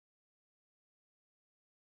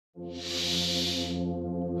Hello,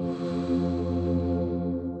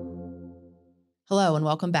 and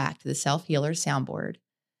welcome back to the Self-Healer Soundboard.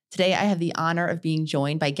 Today, I have the honor of being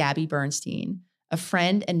joined by Gabby Bernstein, a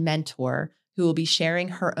friend and mentor who will be sharing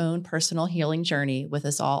her own personal healing journey with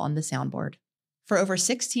us all on the soundboard. For over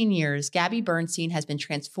 16 years, Gabby Bernstein has been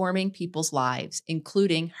transforming people's lives,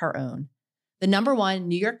 including her own. The #1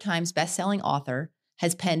 New York Times bestselling author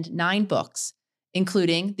has penned 9 books,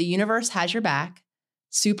 including The Universe Has Your Back,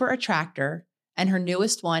 Super Attractor, and her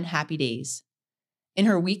newest one, Happy Days. In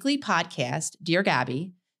her weekly podcast, Dear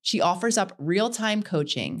Gabby, she offers up real-time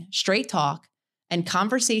coaching, straight talk, and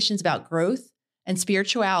conversations about growth and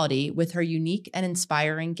spirituality with her unique and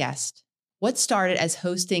inspiring guest. What started as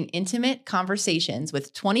hosting intimate conversations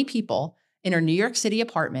with 20 people in her New York City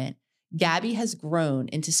apartment, Gabby has grown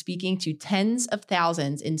into speaking to tens of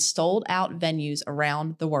thousands in sold-out venues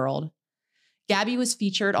around the world. Gabby was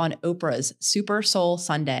featured on Oprah's Super Soul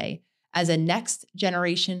Sunday as a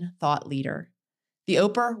next-generation thought leader. The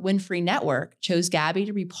Oprah Winfrey Network chose Gabby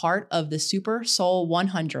to be part of the Super Soul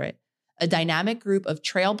 100, a dynamic group of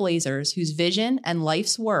trailblazers whose vision and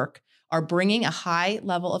life's work are bringing a high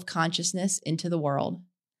level of consciousness into the world.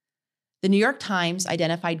 The New York Times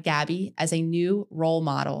identified Gabby as a new role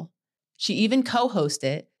model. She even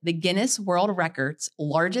co-hosted the Guinness World Records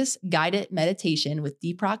largest guided meditation with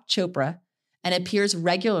Deepak Chopra and appears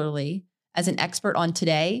regularly as an expert on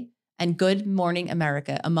Today and Good Morning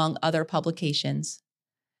America, among other publications.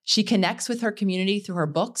 She connects with her community through her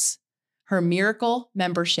books, her Miracle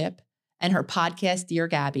membership, and her podcast, Dear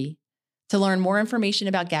Gabby. To learn more information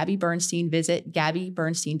about Gabby Bernstein, visit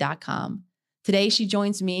gabbybernstein.com. Today, she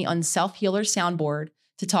joins me on Self-Healer Soundboard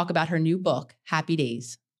to talk about her new book, Happy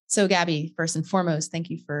Days. So Gabby, first and foremost,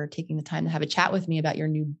 thank you for taking the time to have a chat with me about your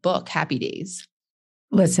new book, Happy Days.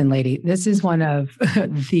 Listen, lady, this is one of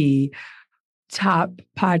the top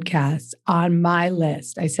podcasts on my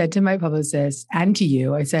list. I said to my publicist and to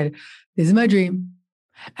you, I said, this is my dream.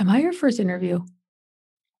 Am I your first interview?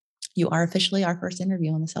 You are officially our first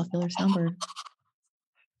interview on the Self-Healer Soundboard.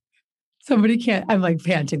 Somebody can't, I'm like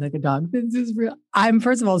panting like a dog. This is real. I'm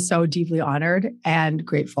first of all so deeply honored and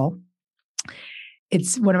grateful.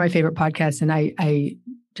 It's one of my favorite podcasts. And I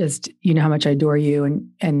just, you know how much I adore you,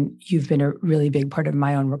 and you've been a really big part of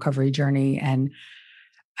my own recovery journey. And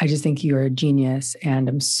I just think you're a genius, and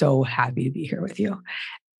I'm so happy to be here with you.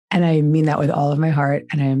 And I mean that with all of my heart.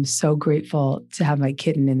 And I am so grateful to have my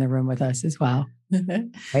kitten in the room with us as well.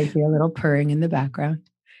 I hear a little purring in the background.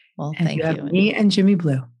 Well, and thank you. Me and Jimmy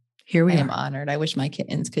Blue. Here we are. I am honored. I wish my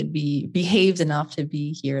kittens could be behaved enough to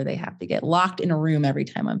be here. They have to get locked in a room every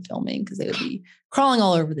time I'm filming because they would be crawling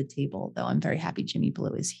all over the table, though I'm very happy Jimmy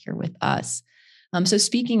Blue is here with us. So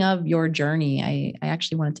speaking of your journey, I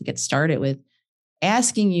actually wanted to get started with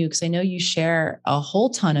asking you, because I know you share a whole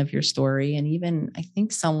ton of your story. And even I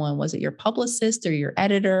think someone, was it your publicist or your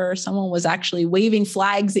editor, or someone was actually waving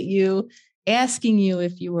flags at you, asking you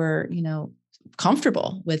if you were,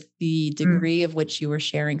 comfortable with the degree of which you were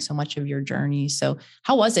sharing so much of your journey. So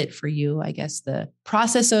how was it for you? I guess the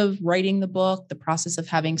process of writing the book, the process of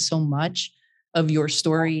having so much of your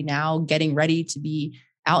story now getting ready to be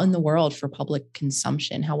out in the world for public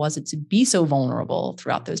consumption. How was it to be so vulnerable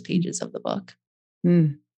throughout those pages of the book?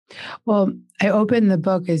 Well, I opened the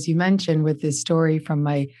book, as you mentioned, with this story from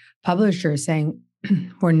my publisher saying,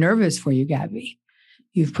 we're nervous for you, Gabby.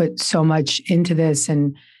 You've put so much into this,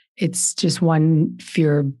 and it's just one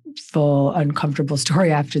fearful, uncomfortable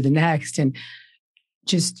story after the next. And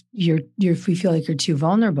just we feel like you're too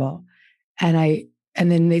vulnerable. And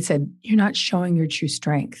then they said, you're not showing your true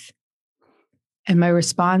strength. And my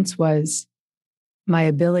response was, my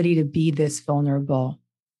ability to be this vulnerable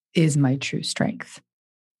is my true strength.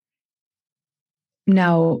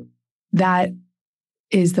 Now, that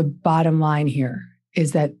is the bottom line here,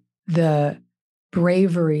 is that the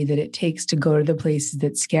bravery that it takes to go to the places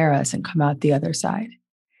that scare us and come out the other side.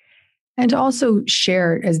 And to also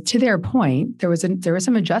share, as to their point, there were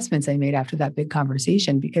some adjustments I made after that big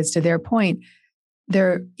conversation, because to their point,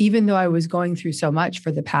 even though I was going through so much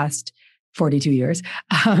for the past 42 years,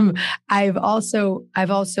 I've also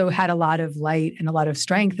had a lot of light and a lot of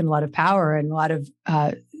strength and a lot of power and a lot of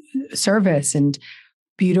service and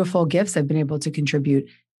beautiful gifts I've been able to contribute,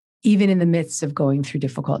 even in the midst of going through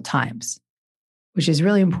difficult times, which is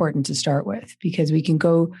really important to start with, because we can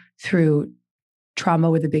go through trauma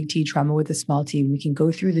with a big T, trauma with a small t. We can go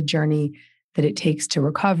through the journey that it takes to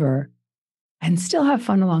recover and still have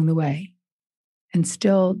fun along the way, and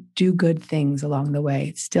still do good things along the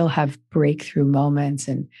way, still have breakthrough moments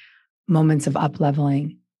and moments of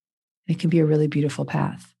up-leveling. It can be a really beautiful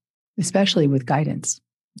path, especially with guidance.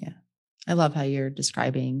 Yeah. I love how you're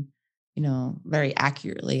describing, very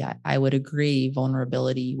accurately. I would agree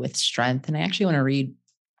vulnerability with strength. And I actually want to read,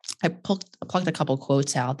 I plucked a couple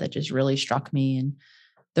quotes out that just really struck me. And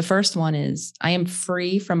the first one is, I am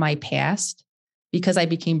free from my past because I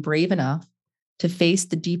became brave enough to face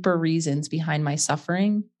the deeper reasons behind my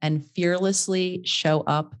suffering and fearlessly show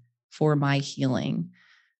up for my healing.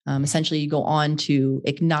 Essentially, you go on to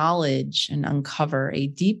acknowledge and uncover a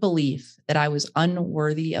deep belief that I was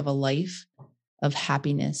unworthy of a life of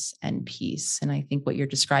happiness and peace. And I think what you're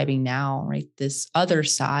describing now, right, this other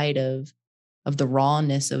side of the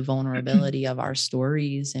rawness of vulnerability of our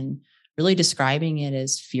stories, and really describing it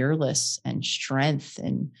as fearless and strength.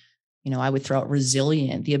 And, I would throw out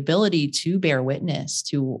resilient, the ability to bear witness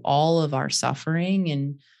to all of our suffering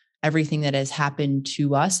and everything that has happened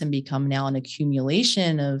to us and become now an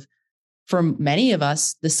accumulation of, for many of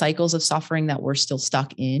us, the cycles of suffering that we're still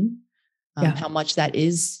stuck in, how much that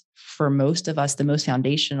is for most of us, the most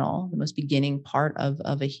foundational, the most beginning part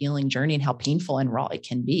of a healing journey, and how painful and raw it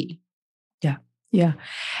can be. Yeah. Yeah.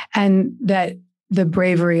 And that the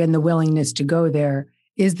bravery and the willingness to go there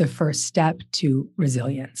is the first step to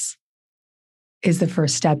resilience, is the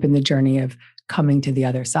first step in the journey of coming to the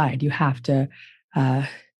other side. You have to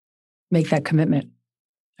make that commitment.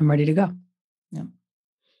 I'm ready to go. Yeah.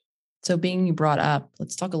 So being brought up,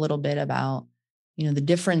 let's talk a little bit about, the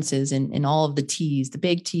differences in all of the T's, the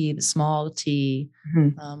big T, the small T,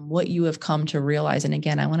 what you have come to realize. And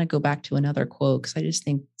again, I want to go back to another quote, because I just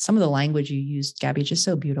think some of the language you used, Gabby, is just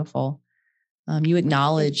so beautiful. You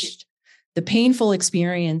acknowledged the painful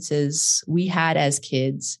experiences we had as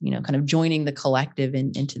kids, kind of joining the collective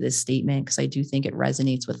into this statement, because I do think it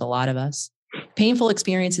resonates with a lot of us. Painful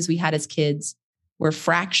experiences we had as kids were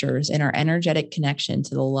fractures in our energetic connection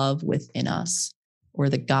to the love within us, or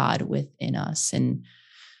the God within us. And,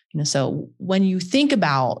 so when you think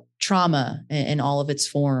about trauma in all of its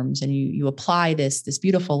forms, and you apply this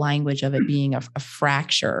beautiful language of it being a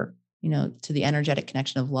fracture, to the energetic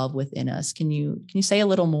connection of love within us, can you say a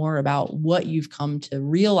little more about what you've come to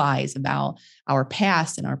realize about our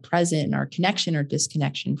past and our present and our connection or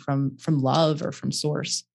disconnection from love or from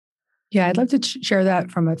source? Yeah, I'd love to share that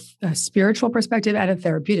from a spiritual perspective and a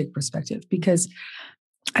therapeutic perspective, because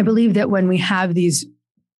I believe that when we have these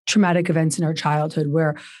traumatic events in our childhood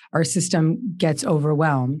where our system gets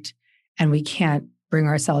overwhelmed and we can't bring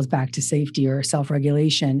ourselves back to safety or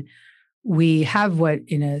self-regulation, we have what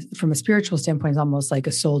from a spiritual standpoint is almost like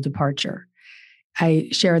a soul departure. I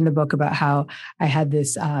share in the book about how I had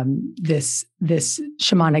this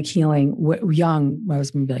shamanic healing young, I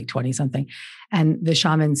was maybe like 20 something. And the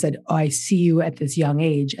shaman said, "Oh, I see you at this young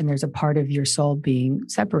age, and there's a part of your soul being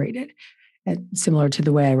separated." And similar to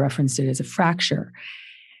the way I referenced it as a fracture.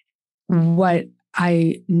 What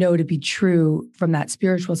I know to be true from that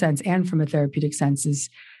spiritual sense and from a therapeutic sense is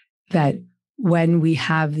that when we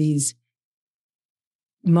have these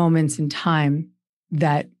moments in time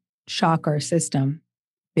that shock our system,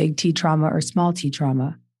 big T trauma or small T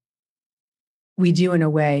trauma, we do in a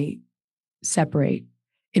way separate.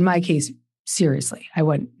 In my case, seriously, I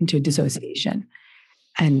went into dissociation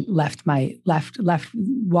and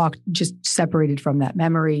walked, just separated from that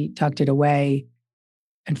memory, tucked it away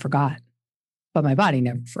and forgot. But my body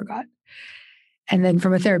never forgot. And then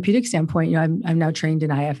from a therapeutic standpoint, I'm now trained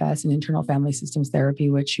in IFS and internal family systems therapy,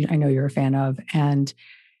 which I know you're a fan of. And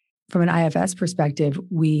from an IFS perspective,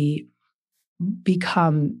 we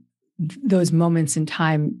become, those moments in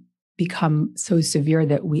time become so severe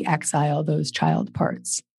that we exile those child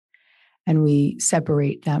parts and we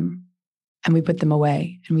separate them and we put them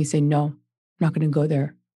away and we say, no, I'm not going to go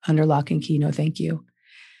there. Under lock and key, no, thank you.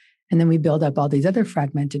 And then we build up all these other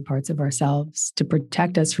fragmented parts of ourselves to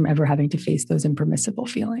protect us from ever having to face those impermissible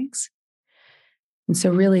feelings. And so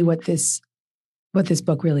really what this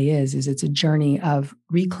book really is it's a journey of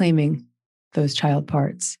reclaiming those child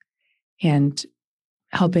parts and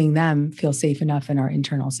helping them feel safe enough in our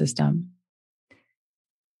internal system.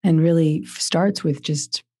 And really starts with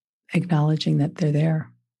just acknowledging that they're there,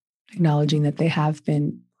 acknowledging that they have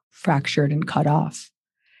been fractured and cut off.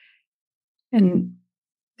 And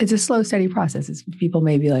it's a slow, steady process. People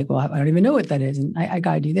may be like, well, I don't even know what that is. And I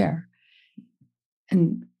guide you there.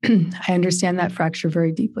 And I understand that fracture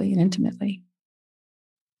very deeply and intimately.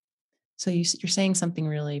 So you're saying something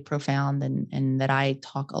really profound and that I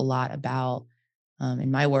talk a lot about in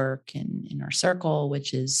my work and in our circle,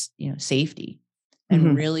 which is, safety,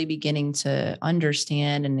 and really beginning to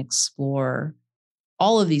understand and explore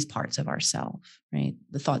all of these parts of ourselves, right?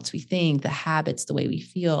 The thoughts we think, the habits, the way we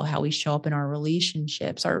feel, how we show up in our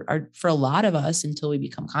relationships are for a lot of us, until we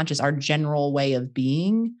become conscious, our general way of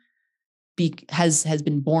being has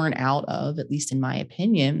been born out of, at least in my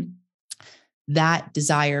opinion, that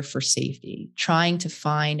desire for safety, trying to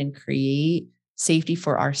find and create safety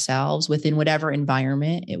for ourselves within whatever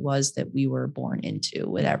environment it was that we were born into,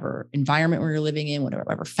 whatever environment we were living in,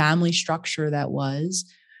 whatever family structure that was.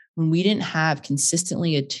 When we didn't have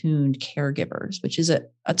consistently attuned caregivers, which is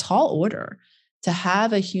a tall order, to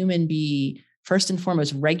have a human be first and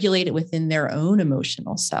foremost regulated within their own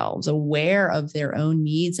emotional selves, aware of their own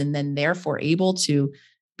needs, and then therefore able to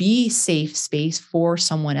be safe space for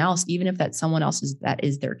someone else, even if that someone else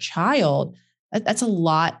is their child. That's a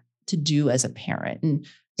lot to do as a parent. And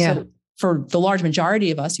so for the large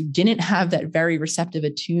majority of us who didn't have that very receptive,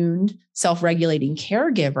 attuned, self-regulating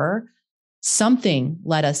caregiver, something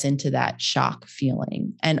led us into that shock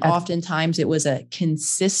feeling. And oftentimes it was a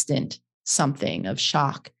consistent something of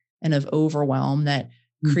shock and of overwhelm that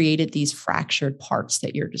created these fractured parts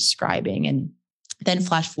that you're describing. And then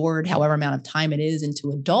flash forward however amount of time it is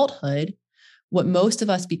into adulthood, what most of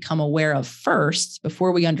us become aware of first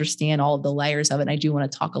before we understand all of the layers of it. And I do want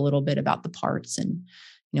to talk a little bit about the parts and,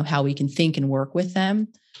 how we can think and work with them.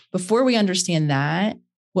 Before we understand that,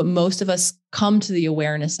 what most of us come to the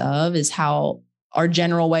awareness of is how our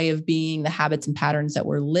general way of being, the habits and patterns that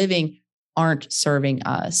we're living aren't serving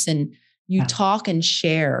us. And you talk and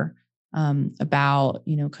share about,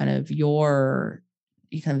 kind of your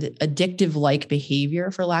kind of addictive like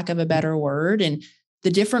behavior, for lack of a better word, and the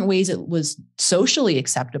different ways it was socially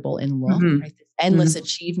acceptable in look, right? This endless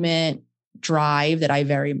achievement drive that I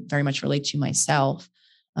very, very much relate to myself.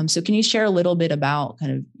 So can you share a little bit about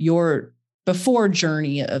kind of your before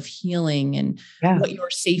journey of healing and what your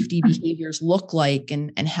safety behaviors look like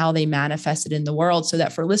and how they manifested in the world, so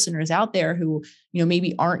that for listeners out there who,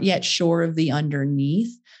 maybe aren't yet sure of the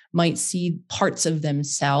underneath, might see parts of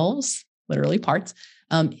themselves, literally parts,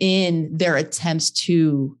 in their attempts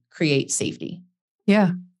to create safety?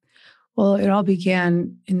 Yeah. Well, it all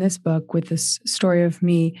began in this book with this story of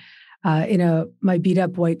me in my beat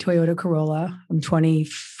up white Toyota Corolla. I'm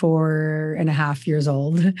 24 and a half years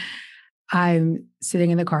old. I'm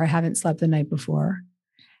sitting in the car. I haven't slept the night before.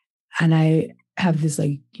 And I have this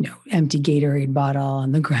empty Gatorade bottle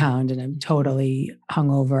on the ground, and I'm totally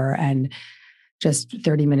hungover. And just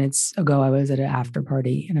 30 minutes ago, I was at an after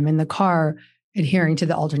party, and I'm in the car adhering to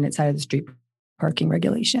the alternate side of the street parking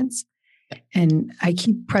regulations. And I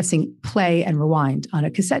keep pressing play and rewind on a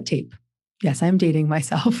cassette tape. Yes, I am dating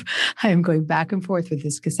myself. I am going back and forth with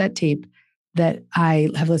this cassette tape that I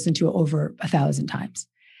have listened to over 1,000 times.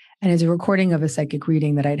 And it's a recording of a psychic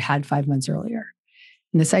reading that I'd had 5 months earlier.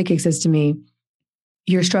 And the psychic says to me,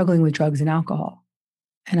 "You're struggling with drugs and alcohol."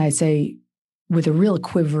 And I say, with a real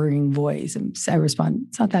quivering voice, and I respond,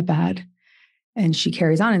 "It's not that bad." And she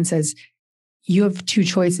carries on and says, "You have two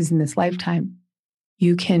choices in this lifetime.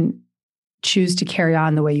 You can choose to carry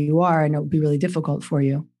on the way you are, and it will be really difficult for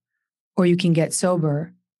you. Or you can get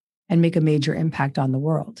sober and make a major impact on the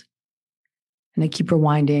world." And I keep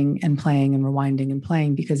rewinding and playing and rewinding and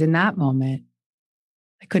playing, because in that moment,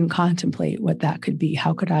 I couldn't contemplate what that could be.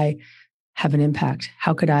 How could I have an impact?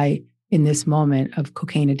 How could I, in this moment of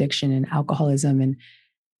cocaine addiction and alcoholism and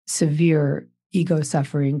severe ego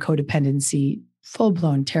suffering, codependency,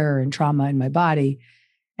 full-blown terror and trauma in my body,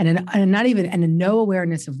 and no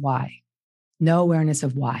awareness of why. No awareness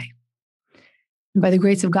of why. And by the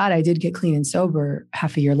grace of God, I did get clean and sober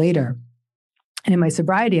half a year later. And in my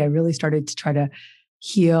sobriety, I really started to try to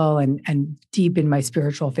heal and deepen my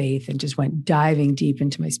spiritual faith, and just went diving deep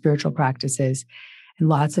into my spiritual practices and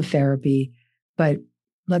lots of therapy. But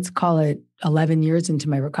let's call it 11 years into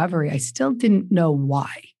my recovery, I still didn't know why.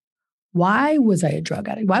 Why was I a drug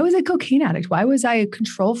addict? Why was I a cocaine addict? Why was I a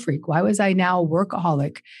control freak? Why was I now a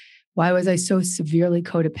workaholic? Why was I so severely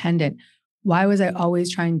codependent? Why was I always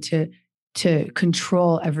trying to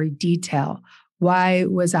control every detail? Why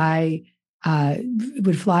was I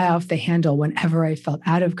would fly off the handle whenever I felt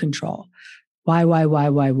out of control? Why?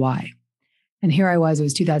 And here I was, it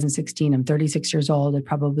was 2016. I'm 36 years old. I'd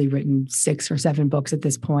probably written 6 or 7 books at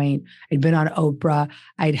this point. I'd been on Oprah.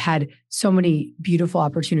 I'd had so many beautiful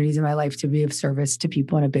opportunities in my life to be of service to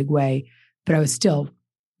people in a big way, but I was still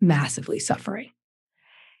massively suffering.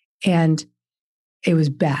 And it was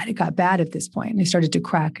bad. It got bad at this point. And I started to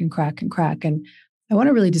crack. And I want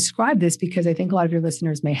to really describe this because I think a lot of your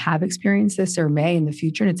listeners may have experienced this or may in the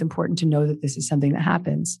future. And it's important to know that this is something that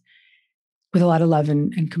happens with a lot of love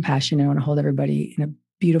and compassion. I want to hold everybody in a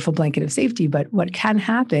beautiful blanket of safety. But what can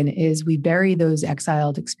happen is we bury those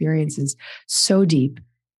exiled experiences so deep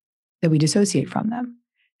that we dissociate from them.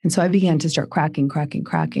 And so I began to start cracking.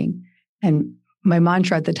 And my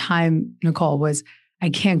mantra at the time, Nicole, was, I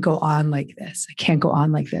can't go on like this. I can't go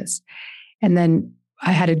on like this. And then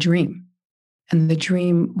I had a dream. And the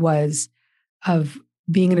dream was of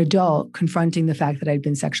being an adult, confronting the fact that I'd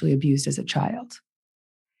been sexually abused as a child.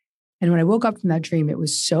 And when I woke up from that dream, it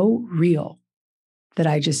was so real that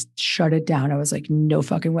I just shut it down. I was like, no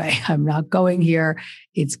fucking way. I'm not going here.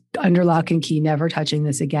 It's under lock and key, never touching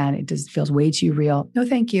this again. It just feels way too real. No,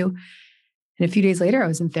 thank you. And a few days later, I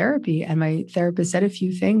was in therapy, and my therapist said a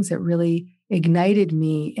few things that really ignited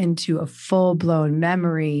me into a full-blown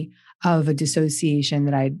memory of a dissociation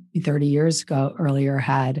that I 30 years ago earlier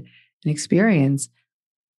had an experience.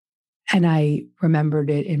 And I remembered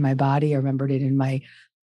it in my body. I remembered it in my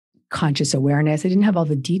conscious awareness. I didn't have all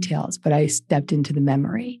the details, but I stepped into the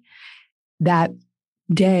memory. That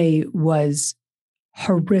day was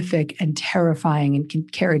horrific and terrifying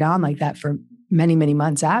and carried on like that for many, many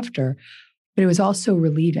months after. But it was also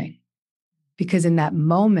relieving, because in that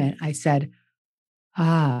moment I said,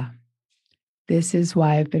 this is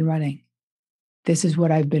why I've been running. This is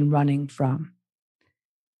what I've been running from.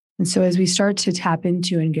 And so as we start to tap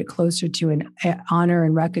into and get closer to and honor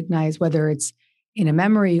and recognize, whether it's in a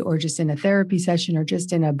memory or just in a therapy session or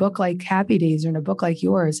just in a book like Happy Days or in a book like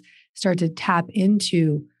yours, start to tap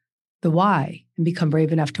into the why and become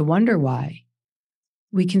brave enough to wonder why,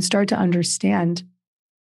 we can start to understand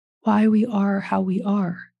why we are how we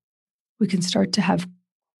are. We can start to have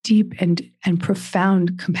deep and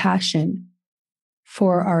profound compassion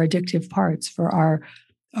for our addictive parts, for our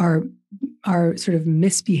sort of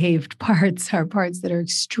misbehaved parts, our parts that are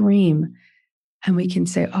extreme. And we can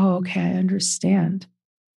say, oh, okay, I understand.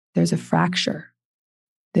 There's a fracture.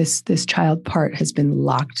 This child part has been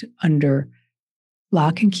locked under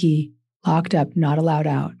lock and key, locked up, not allowed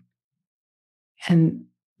out. And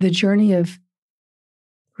the journey of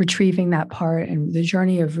retrieving that part and the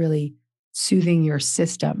journey of really soothing your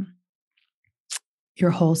system, your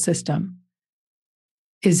whole system,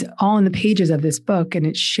 is all in the pages of this book. And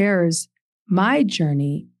it shares my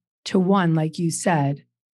journey to, one, like you said,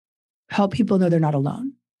 help people know they're not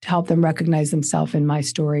alone, to help them recognize themselves in my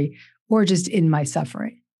story or just in my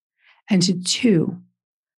suffering. And to, two,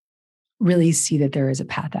 really see that there is a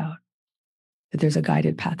path out, that there's a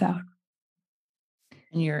guided path out.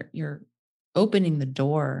 And you're opening the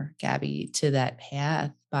door, Gabby, to that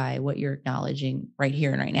path by what you're acknowledging right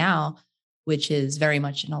here and right now, which is very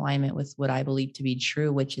much in alignment with what I believe to be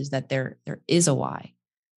true, which is that there is a why,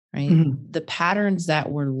 right? Mm-hmm. The patterns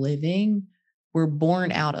that we're living were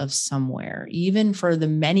born out of somewhere. Even for the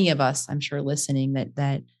many of us, I'm sure, listening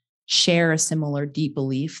that share a similar deep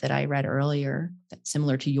belief that I read earlier, that's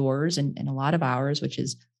similar to yours and a lot of ours, which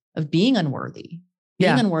is of being unworthy.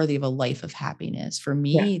 Being unworthy of a life of happiness. For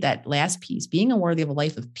me, that last piece, being unworthy of a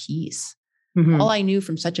life of peace. Mm-hmm. All I knew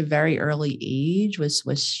from such a very early age was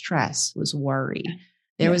stress, was worry.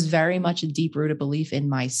 There was very much a deep-rooted belief in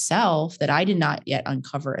myself that I did not yet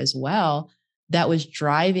uncover as well, that was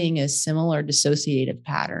driving a similar dissociative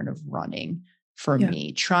pattern of running for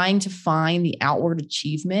me, trying to find the outward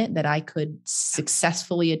achievement that I could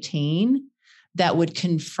successfully attain that would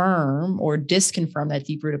confirm or disconfirm that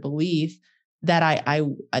deep-rooted belief that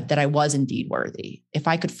I was indeed worthy. If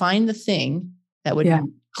I could find the thing that would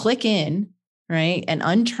click in, right, and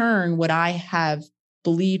unturn what I have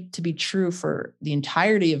believed to be true for the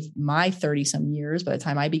entirety of my 30-some years, by the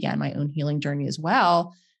time I began my own healing journey as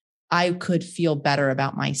well, I could feel better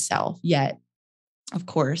about myself. Yet, of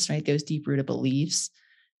course, right, those deep-rooted beliefs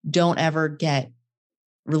don't ever get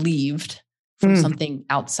relieved from something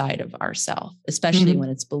outside of ourselves, especially when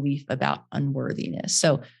it's belief about unworthiness.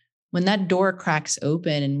 So when that door cracks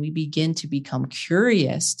open and we begin to become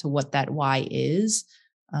curious to what that why is,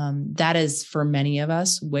 that is for many of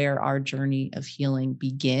us where our journey of healing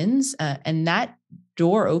begins. And that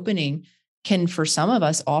door opening can, for some of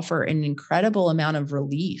us, offer an incredible amount of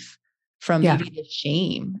relief from maybe the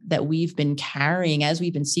shame that we've been carrying as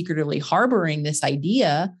we've been secretly harboring this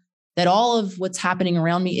idea that all of what's happening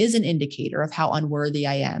around me is an indicator of how unworthy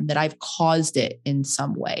I am, that I've caused it in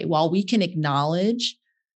some way. While we can acknowledge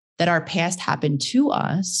that our past happened to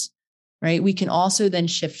us, right, we can also then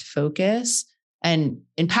shift focus and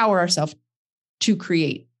empower ourselves to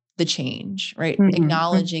create the change, right?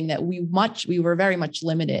 Acknowledging that we were very much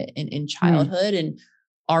limited in childhood, and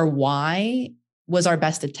our why was our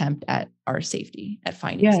best attempt at our safety, at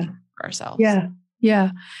finding safety for ourselves.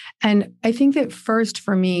 Yeah. And I think that first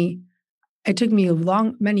for me, it took me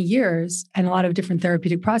many years and a lot of different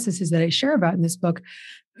therapeutic processes that I share about in this book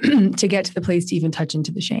to get to the place to even touch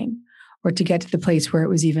into the shame, or to get to the place where it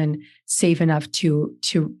was even safe enough to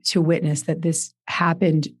witness that this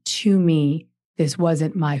happened to me. This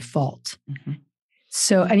wasn't my fault.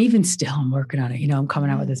 So, and even still, I'm working on it. I'm coming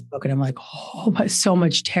out with this book and I'm like, oh, so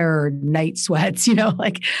much terror, night sweats,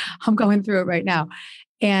 like I'm going through it right now.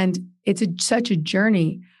 And it's such a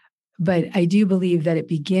journey, but I do believe that it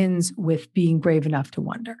begins with being brave enough to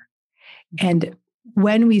wonder. And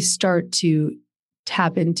when we start to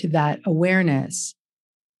tap into that awareness,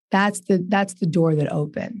 that's the door that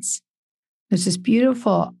opens. There's this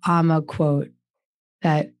beautiful Amma quote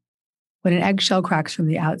that when an eggshell cracks from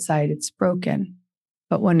the outside, it's broken.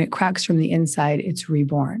 But when it cracks from the inside, it's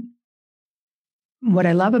reborn. What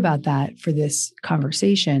I love about that for this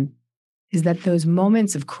conversation is that those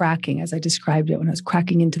moments of cracking, as I described it, when I was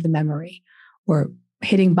cracking into the memory, or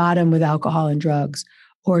hitting bottom with alcohol and drugs,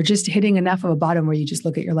 or just hitting enough of a bottom where you just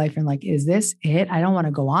look at your life and like, is this it? I don't want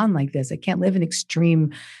to go on like this. I can't live in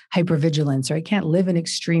extreme hypervigilance, or I can't live in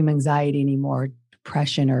extreme anxiety anymore,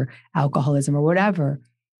 depression or alcoholism or whatever.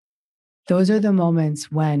 Those are the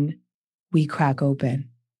moments when we crack open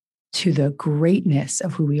to the greatness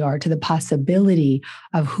of who we are, to the possibility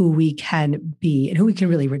of who we can be and who we can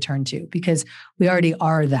really return to, because we already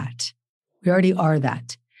are that. We already are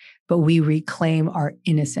that, but we reclaim our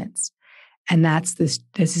innocence. And that's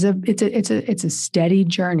it's a steady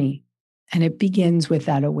journey, and it begins with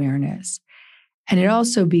that awareness. And it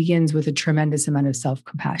also begins with a tremendous amount of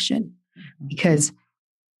self-compassion, because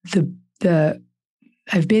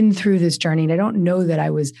I've been through this journey, and I don't know that I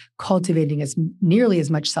was cultivating nearly as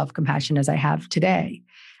much self-compassion as I have today.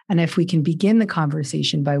 And if we can begin the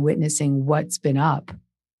conversation by witnessing what's been up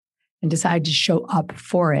and decide to show up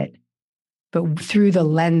for it, but through the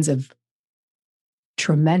lens of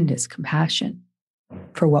tremendous compassion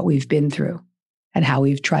for what we've been through and how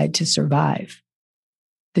we've tried to survive,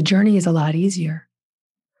 the journey is a lot easier,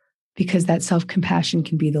 because that self-compassion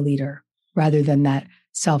can be the leader rather than that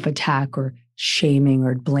self-attack or shaming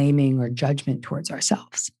or blaming or judgment towards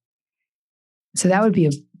ourselves. So that would be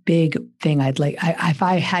a big thing I'd like. If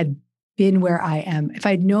I had been where I am, if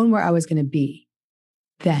I'd known where I was going to be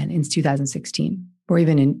then in 2016, or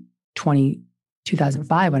even in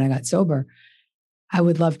 2005 when I got sober, I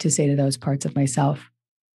would love to say to those parts of myself,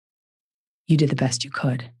 you did the best you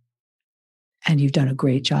could. And you've done a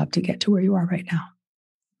great job to get to where you are right now.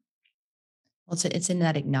 Well, it's in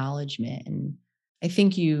that acknowledgement. And I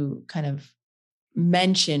think you kind of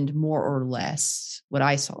mentioned more or less what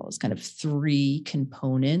I saw as kind of three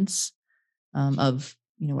components of,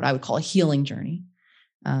 what I would call a healing journey.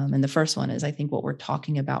 And the first one is, I think, what we're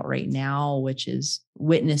talking about right now, which is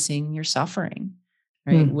witnessing your suffering,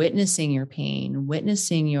 right? Witnessing your pain,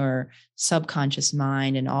 witnessing your subconscious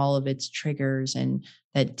mind and all of its triggers and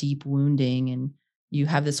that deep wounding. And you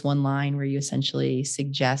have this one line where you essentially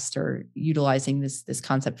suggest, or utilizing this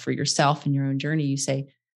concept for yourself in your own journey, you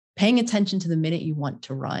say, paying attention to the minute you want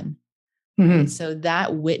to run. Right? So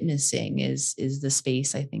that witnessing is the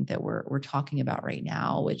space, I think, that we're talking about right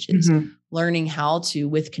now, which is learning how to,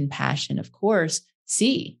 with compassion, of course,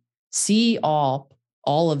 see all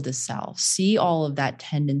of the self, see all of that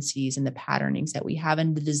tendencies and the patternings that we have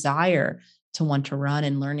and the desire to want to run,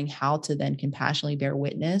 and learning how to then compassionately bear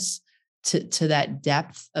witness to that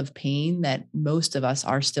depth of pain that most of us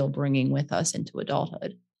are still bringing with us into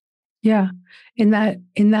adulthood. Yeah. In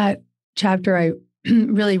that chapter, I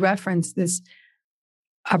really reference this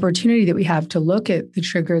opportunity that we have to look at the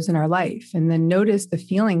triggers in our life, and then notice the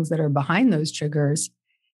feelings that are behind those triggers,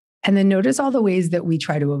 and then notice all the ways that we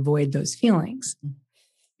try to avoid those feelings.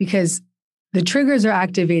 Because the triggers are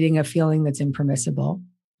activating a feeling that's impermissible,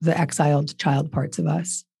 the exiled child parts of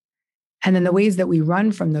us. And then the ways that we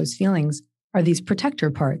run from those feelings are these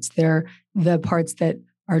protector parts. They're the parts that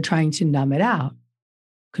are trying to numb it out.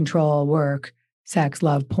 Control, work, sex,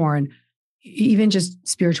 love, porn, even just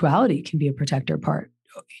spirituality can be a protector part,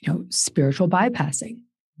 spiritual bypassing,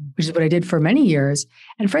 which is what I did for many years.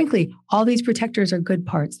 And frankly, all these protectors are good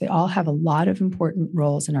parts. They all have a lot of important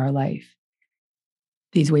roles in our life,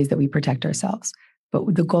 these ways that we protect ourselves.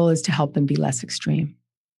 But the goal is to help them be less extreme.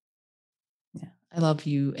 Yeah. I love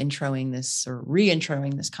you introing this, or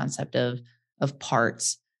re-introing this concept of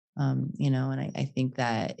parts. And I think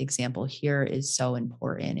that example here is so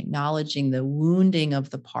important, acknowledging the wounding of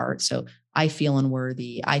the part. So I feel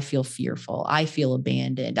unworthy, I feel fearful, I feel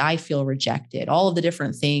abandoned, I feel rejected, all of the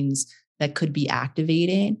different things that could be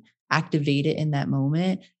activated in that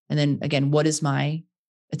moment. And then again, what is my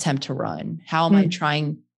attempt to run? How am I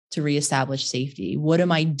trying to reestablish safety? What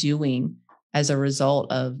am I doing as a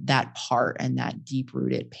result of that part and that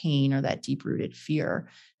deep-rooted pain or that deep-rooted fear?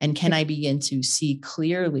 And can I begin to see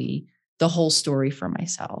clearly the whole story for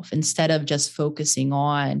myself, instead of just focusing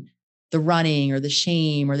on the running or the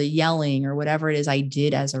shame or the yelling or whatever it is I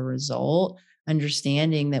did as a result?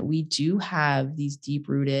 understanding that we do have these deep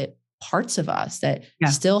rooted parts of us that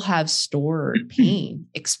still have stored pain,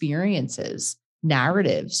 experiences,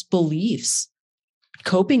 narratives, beliefs,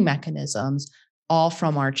 coping mechanisms, all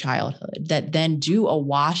from our childhood that then do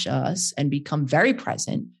awash us and become very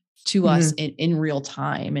present to us in real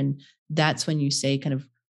time. And that's when you say kind of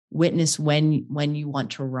witness when you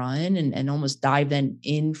want to run and almost dive then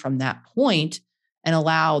in from that point and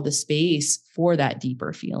allow the space for that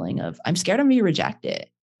deeper feeling of, I'm scared I'm going to be rejected.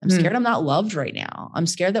 I'm scared I'm not loved right now. I'm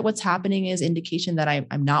scared that what's happening is indication that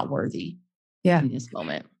I'm not worthy in this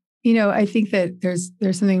moment. You know, I think that there's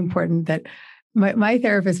something important that my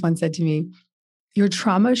therapist once said to me, your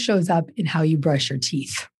trauma shows up in how you brush your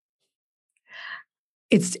teeth.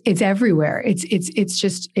 It's everywhere.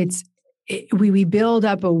 We build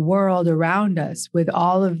up a world around us with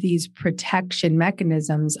all of these protection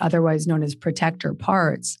mechanisms, otherwise known as protector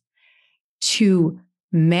parts, to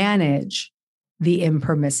manage the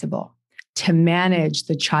impermissible, to manage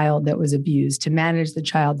the child that was abused, to manage the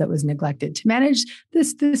child that was neglected, to manage the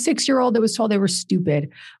 6-year-old that was told they were stupid.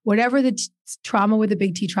 Whatever the trauma with a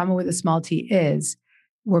big T, trauma with a small t is,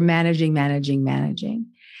 we're managing.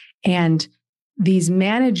 And these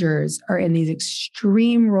managers are in these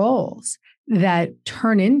extreme roles that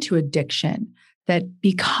turn into addiction, that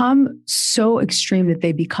become so extreme that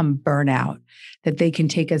they become burnout, that they can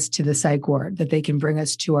take us to the psych ward, that they can bring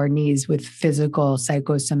us to our knees with physical,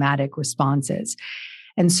 psychosomatic responses.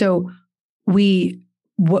 And so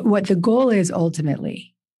what the goal is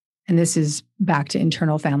ultimately, and this is back to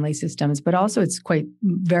internal family systems, but also it's quite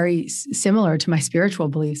very similar to my spiritual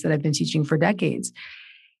beliefs that I've been teaching for decades,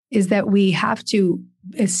 is that we have to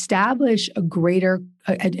establish a greater,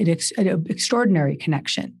 an extraordinary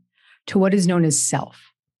connection to what is known as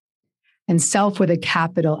self, and self with a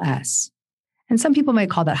capital S. And some people might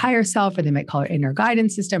call that higher self, or they might call it inner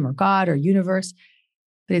guidance system or God or universe,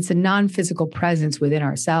 but it's a non-physical presence within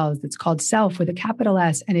ourselves that's called self with a capital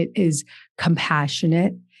S. And it is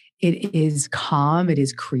compassionate. It is calm. It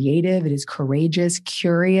is creative. It is courageous,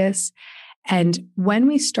 curious. And when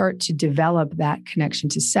we start to develop that connection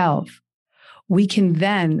to self, we can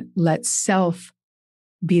then let self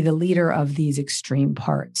be the leader of these extreme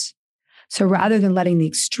parts. So rather than letting the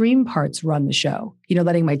extreme parts run the show,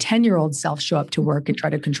 letting my 10-year-old self show up to work and try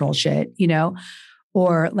to control shit,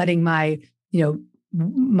 or letting my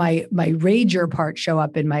rager part show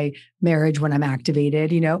up in my marriage when I'm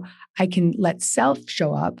activated, I can let self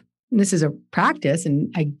show up. And this is a practice,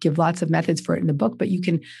 and I give lots of methods for it in the book, but you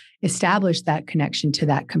can establish that connection to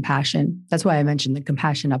that compassion. That's why I mentioned the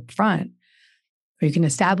compassion up front. Or you can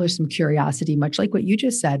establish some curiosity, much like what you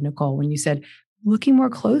just said, Nicole, when you said, looking more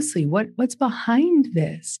closely, what's behind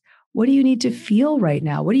this? What do you need to feel right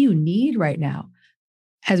now? What do you need right now?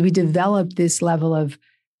 As we develop this level of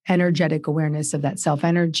energetic awareness of that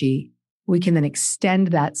self-energy, we can then extend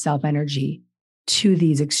that self-energy to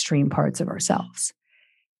these extreme parts of ourselves.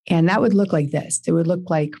 And that would look like this. It would look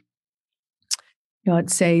like,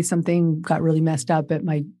 let's say something got really messed up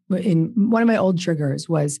in one of my old triggers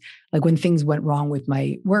was like when things went wrong with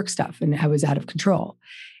my work stuff and I was out of control.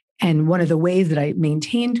 And one of the ways that I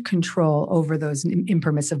maintained control over those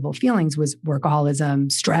impermissible feelings was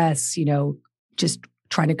workaholism, stress, just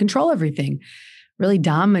trying to control everything. Really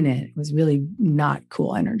dominant. It was really not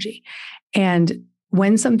cool energy. And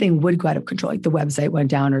when something would go out of control, like the website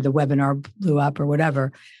went down or the webinar blew up or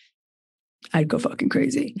whatever, I'd go fucking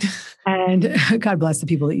crazy. And God bless the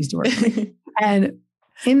people that used to work with me. And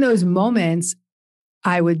in those moments,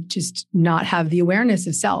 I would just not have the awareness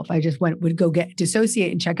of self. I just would go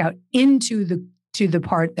dissociate and check out into the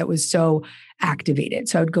part that was so activated.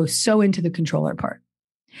 So I would go so into the controller part.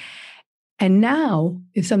 And now,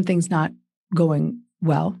 if something's not going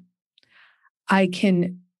well, I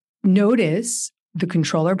can notice the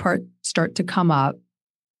controller part start to come up,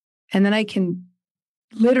 and then I can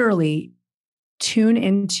literally tune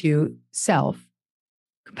into self,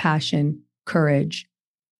 compassion, courage,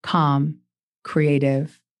 calm,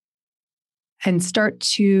 creative, and start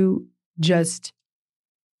to just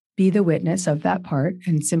be the witness of that part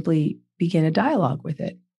and simply begin a dialogue with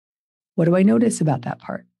it. What do I notice about that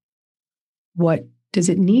part? What does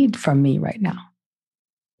it need from me right now?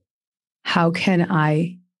 How can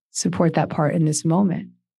I support that part in this moment?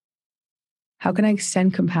 How can I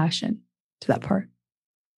extend compassion to that part?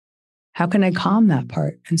 How can I calm that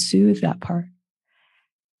part and soothe that part?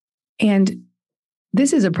 And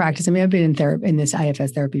this is a practice. I mean, I've been in this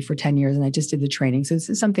IFS therapy for 10 years and I just did the training. So this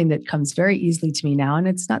is something that comes very easily to me now. And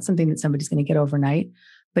it's not something that somebody's going to get overnight,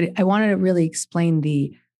 but I wanted to really explain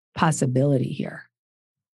the possibility here,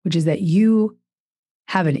 which is that you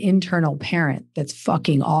have an internal parent that's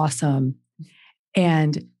fucking awesome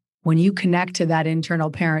And when you connect to that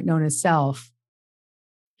internal parent known as self,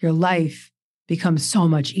 your life becomes so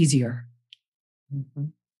much easier. Mm-hmm.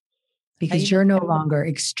 Because you're no longer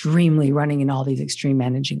extremely running in all these extreme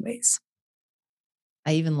managing ways.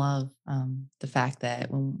 I even love the fact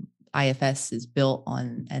that when IFS is built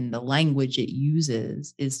on and the language it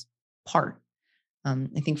uses is part.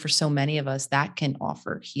 I think for so many of us, that can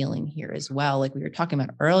offer healing here as well. Like we were talking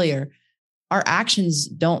about earlier, our actions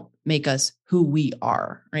don't make us who we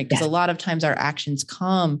are, right? Because a lot of times our actions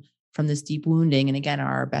come from this deep wounding. And again,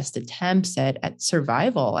 our best attempts at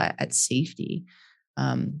survival, at safety.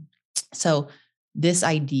 So this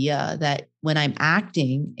idea that when I'm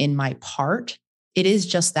acting in my part, it is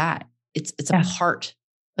just that. It's a part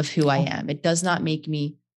of who I am. It does not make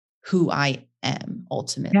me who I am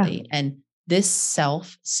ultimately. And this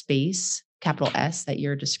self space, capital S, that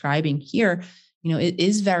you're describing here, it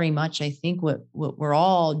is very much, I think, what we're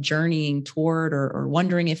all journeying toward or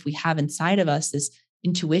wondering if we have inside of us, this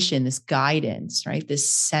intuition, this guidance, right?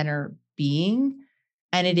 This center being.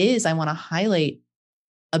 And it is, I want to highlight,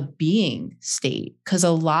 a being state, because a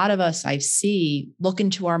lot of us I see look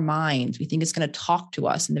into our minds. We think it's going to talk to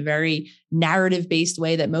us in the very narrative based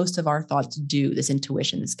way that most of our thoughts do, this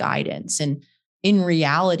intuition, this guidance. And in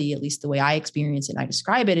reality, at least the way I experience it and I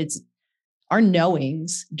describe it, it's our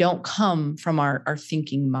knowings don't come from our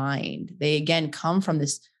thinking mind. They again come from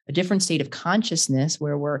a different state of consciousness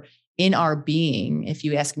where we're in our being, if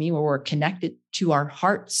you ask me, where we're connected to our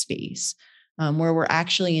heart space, where we're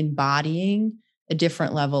actually embodying a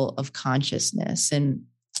different level of consciousness. And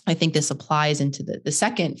I think this applies into the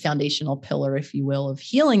second foundational pillar, if you will, of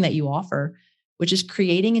healing that you offer, which is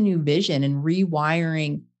creating a new vision and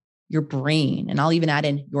rewiring your brain. And I'll even add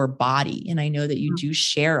in your body. And I know that you do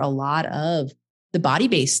share a lot of the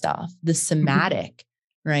body-based stuff, the somatic,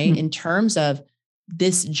 right? In terms of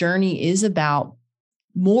this journey is about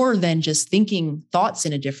more than just thinking thoughts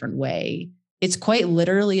in a different way. It's quite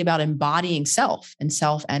literally about embodying self and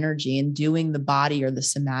self energy and doing the body or the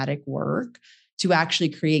somatic work to actually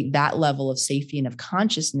create that level of safety and of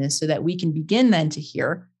consciousness so that we can begin then to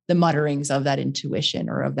hear the mutterings of that intuition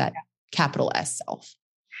or of that capital S self.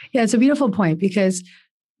 Yeah, it's a beautiful point because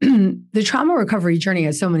the trauma recovery journey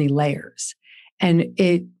has so many layers, and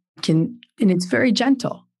it's very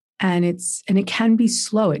gentle, and it can be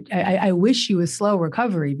slow. I wish you a slow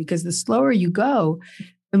recovery, because the slower you go,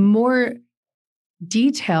 the more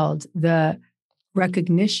detailed the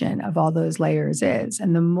recognition of all those layers is,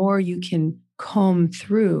 and the more you can comb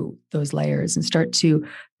through those layers and start to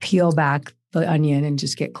peel back the onion and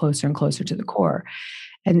just get closer and closer to the core.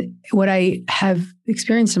 And what I have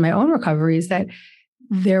experienced in my own recovery is that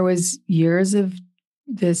there was years of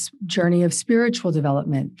this journey of spiritual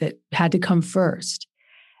development that had to come first.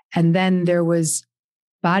 And then there was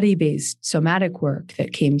body-based somatic work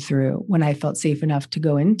that came through when I felt safe enough to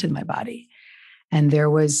go into my body. And there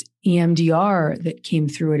was EMDR that came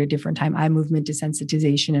through at a different time, eye movement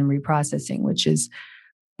desensitization and reprocessing, which is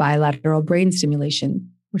bilateral brain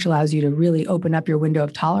stimulation, which allows you to really open up your window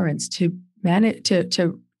of tolerance to manage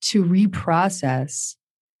to reprocess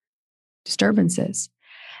disturbances.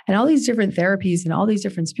 And all these different therapies and all these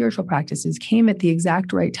different spiritual practices came at the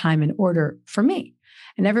exact right time and order for me.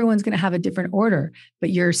 And everyone's going to have a different order, but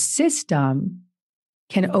your system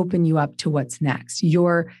can open you up to what's next.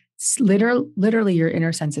 Literally your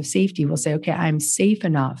inner sense of safety will say, okay, I'm safe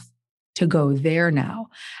enough to go there now.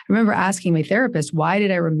 I remember asking my therapist, why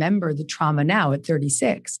did I remember the trauma now at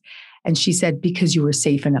 36? And she said, because you were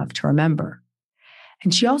safe enough to remember.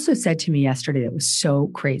 And she also said to me yesterday, that was so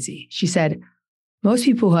crazy. She said, most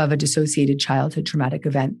people who have a dissociated childhood traumatic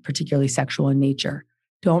event, particularly sexual in nature,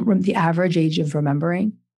 the average age of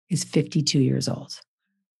remembering is 52 years old.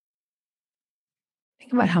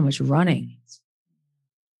 Think about how much running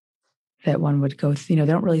that one would go through. They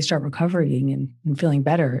don't really start recovering and feeling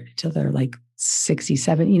better until they're like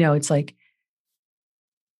 67. It's like,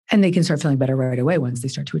 and they can start feeling better right away once they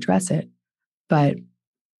start to address it. But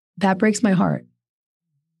that breaks my heart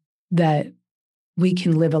that we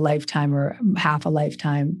can live a lifetime or half a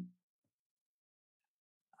lifetime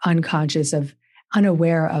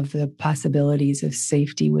unaware of the possibilities of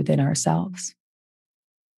safety within ourselves.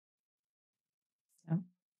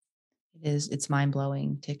 It's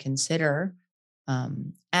mind-blowing to consider.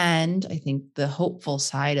 And I think the hopeful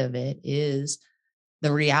side of it is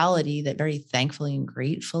the reality that very thankfully and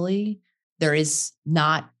gratefully, there is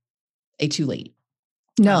not a too late.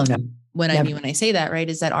 No. When I say that, right,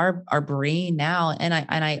 is that our brain now, and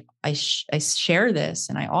I share this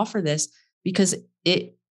and I offer this because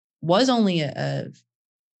it was only a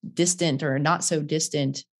distant or not so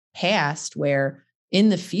distant past where in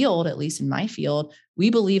the field, at least in my field, we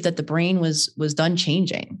believe that the brain was done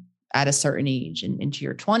changing at a certain age, and into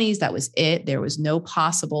your 20s, that was it. There was no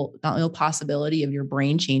possibility of your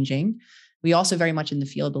brain changing. We also very much in the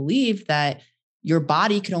field believed that your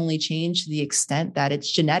body could only change to the extent that its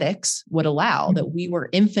genetics would allow, that we were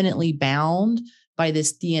infinitely bound by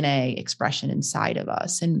this DNA expression inside of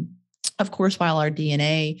us. And of course, while our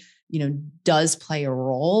DNA, does play a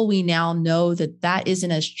role, we now know that that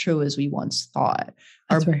isn't as true as we once thought.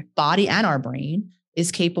 That's our right. body and our brain is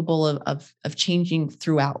capable of changing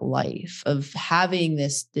throughout life, of having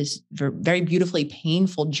this very beautifully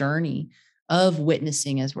painful journey of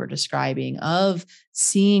witnessing, as we're describing, of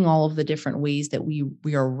seeing all of the different ways that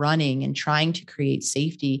we are running and trying to create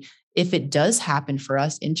safety. If it does happen for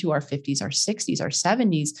us into our 50s, our 60s, our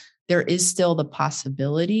 70s, there is still the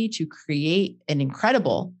possibility to create an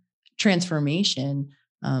incredible transformation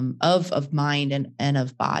of mind and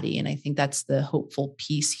of body. And I think that's the hopeful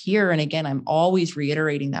piece here. And again, I'm always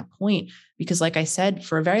reiterating that point because, like I said,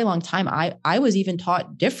 for a very long time, I was even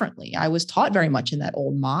taught differently. I was taught very much in that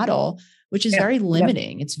old model, which is very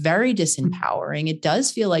limiting. It's very disempowering. It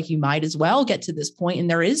does feel like you might as well get to this point and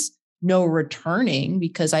there is no returning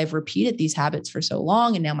because I've repeated these habits for so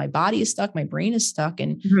long and now my body is stuck, my brain is stuck.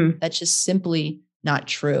 And that's just simply not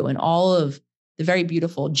true. And all of the very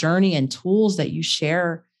beautiful journey and tools that you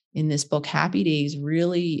share in this book, Happy Days,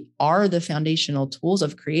 really are the foundational tools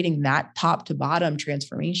of creating that top to bottom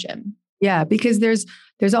transformation. Yeah, because there's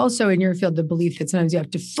also in your field the belief that sometimes you have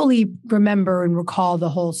to fully remember and recall the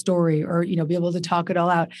whole story or, be able to talk it all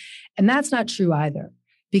out. And that's not true either,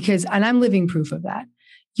 because, and I'm living proof of that.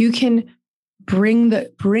 You can bring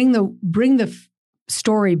the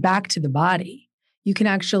story back to the body. You can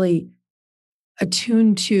actually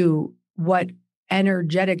attune to what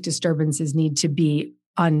energetic disturbances need to be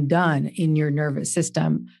undone in your nervous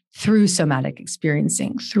system through somatic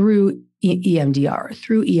experiencing, through EMDR,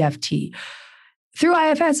 through EFT, through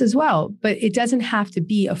IFS as well. But it doesn't have to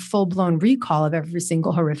be a full-blown recall of every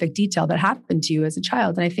single horrific detail that happened to you as a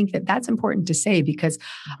child. And I think that that's important to say because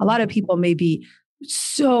a lot of people may be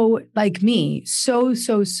so, like me, so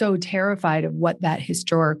terrified of what that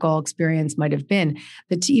historical experience might have been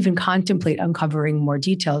that to even contemplate uncovering more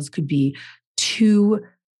details could be too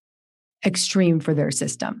extreme for their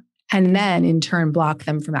system. And then in turn, block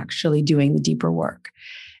them from actually doing the deeper work.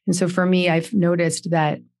 And so for me, I've noticed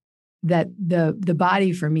that the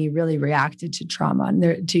body for me really reacted to trauma. And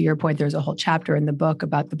there, to your point, there's a whole chapter in the book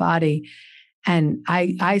about the body. And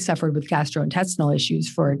I suffered with gastrointestinal issues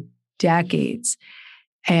for decades.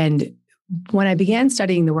 And when I began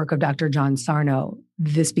studying the work of Dr. John Sarno,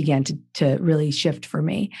 this began to really shift for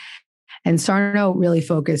me. And Sarno really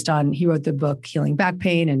focused on, he wrote the book Healing Back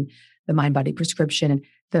Pain and the Mind-Body Prescription. And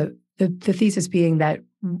the thesis being that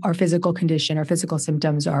our physical condition, our physical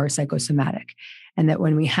symptoms are psychosomatic. And that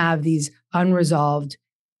when we have these unresolved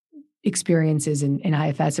experiences in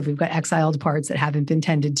IFS, if we've got exiled parts that haven't been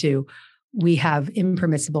tended to, we have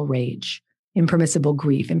impermissible rage, impermissible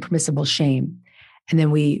grief, impermissible shame. And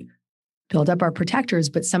then we build up our protectors,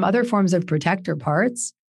 but some other forms of protector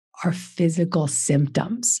parts are physical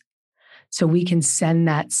symptoms. So we can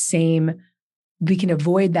we can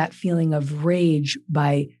avoid that feeling of rage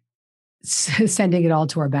by sending it all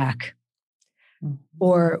to our back.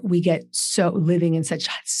 Or we get so living in such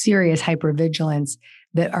serious hypervigilance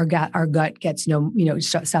that our gut gets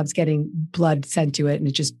stops getting blood sent to it and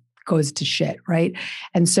it just goes to shit, right?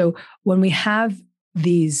 And so when we have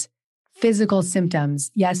these physical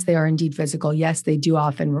symptoms, yes, they are indeed physical. Yes, they do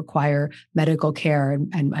often require medical care.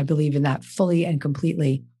 And I believe in that fully and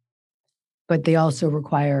completely. But they also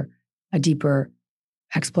require a deeper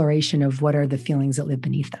exploration of what are the feelings that live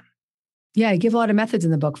beneath them. Yeah, I give a lot of methods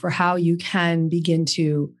in the book for how you can begin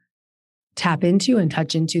to tap into and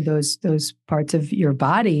touch into those parts of your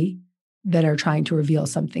body that are trying to reveal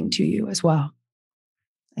something to you as well.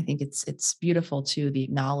 I think it's beautiful too, the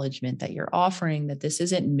acknowledgement that you're offering that this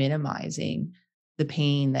isn't minimizing the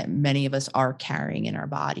pain that many of us are carrying in our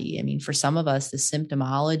body. I mean, for some of us, the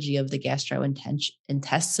symptomology of the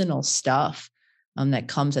gastrointestinal stuff that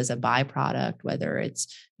comes as a byproduct, whether it's,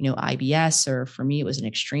 IBS, or for me, it was an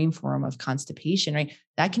extreme form of constipation, right?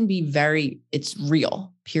 That can be it's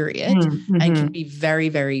real, period. Mm-hmm. And can be very,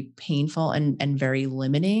 very painful and very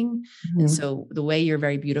limiting. Mm-hmm. And so the way you're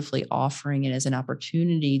very beautifully offering it as an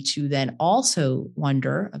opportunity to then also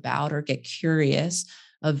wonder about or get curious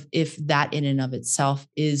of if that in and of itself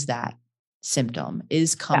is that symptom,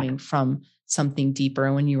 is coming from something deeper.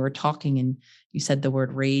 And when you were talking and you said the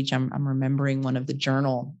word rage, I'm remembering one of the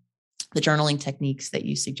journaling techniques that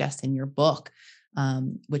you suggest in your book,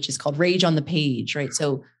 which is called Rage on the Page, right?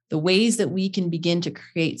 So the ways that we can begin to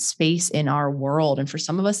create space in our world. And for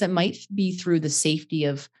some of us, that might be through the safety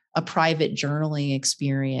of a private journaling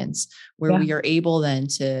experience where we are able then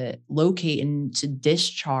to locate and to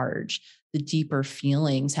discharge the deeper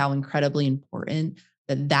feelings, how incredibly important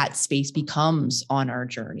that space becomes on our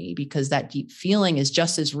journey, because that deep feeling is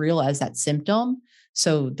just as real as that symptom.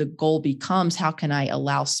 So the goal becomes, how can I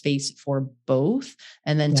allow space for both?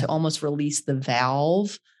 And then to almost release the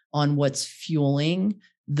valve on what's fueling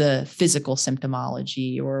the physical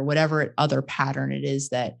symptomology or whatever other pattern it is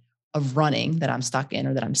that of running that I'm stuck in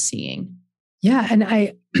or that I'm seeing. Yeah. And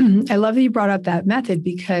I love that you brought up that method,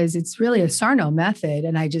 because it's really a Sarno method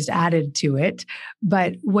and I just added to it.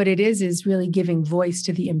 But what it is really giving voice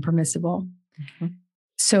to the impermissible. Mm-hmm.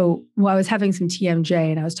 So I was having some TMJ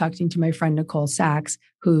and I was talking to my friend, Nicole Sachs,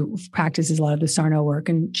 who practices a lot of the Sarno work.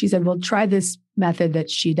 And she said, well, try this method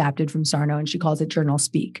that she adapted from Sarno, and she calls it journal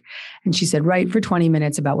speak. And she said, write for 20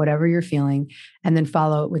 minutes about whatever you're feeling and then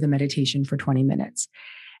follow it with a meditation for 20 minutes.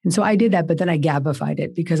 And so I did that, but then I gabified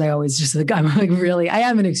it because I always just I'm like, really, I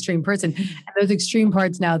am an extreme person. And those extreme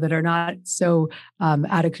parts now that are not so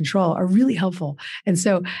out of control are really helpful. And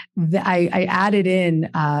so I added in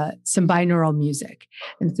some binaural music.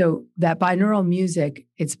 And so that binaural music,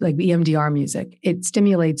 it's like EMDR music. It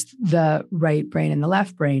stimulates the right brain and the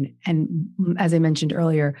left brain. And as I mentioned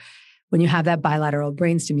earlier, when you have that bilateral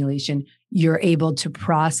brain stimulation, you're able to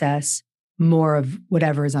process more of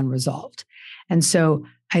whatever is unresolved. And so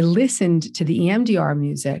I listened to the EMDR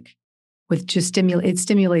music with just it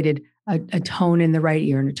stimulated a tone in the right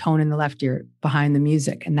ear and a tone in the left ear behind the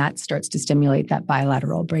music. And that starts to stimulate that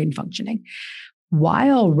bilateral brain functioning.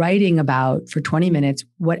 While writing about for 20 minutes,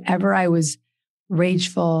 whatever I was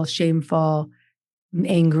rageful, shameful,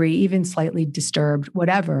 angry, even slightly disturbed,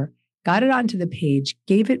 whatever, got it onto the page,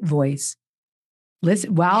 gave it voice,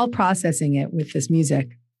 listen while processing it with this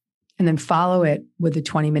music, and then follow it with a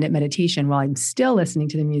 20-minute meditation while I'm still listening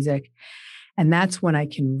to the music. And that's when I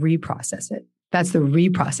can reprocess it. That's the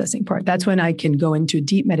reprocessing part. That's when I can go into a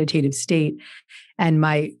deep meditative state and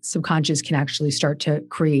my subconscious can actually start to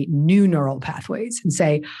create new neural pathways and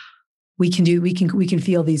say, we can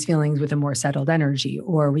feel these feelings with a more settled energy,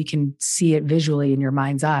 or we can see it visually in your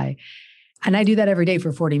mind's eye. And I do that every day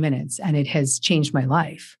for 40 minutes, and it has changed my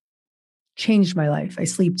life. Changed my life. I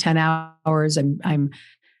sleep 10 hours.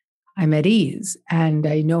 I'm at ease, and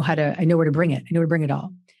I know where to bring it. I know where to bring it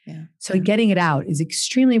all. Yeah. So getting it out is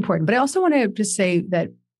extremely important. But I also want to just say that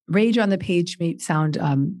rage on the page may sound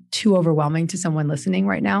too overwhelming to someone listening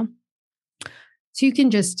right now. So you can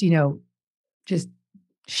just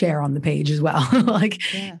share on the page as well.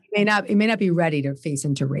 It may not be ready to face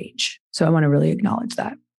into rage. So I want to really acknowledge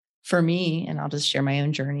that. For me, and I'll just share my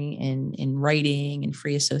own journey in writing and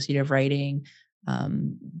free associative writing,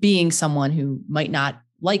 being someone who might not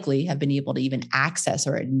likely have been able to even access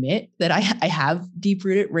or admit that I have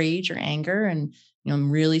deep-rooted rage or anger. And,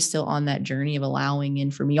 I'm really still on that journey of allowing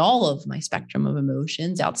in for me all of my spectrum of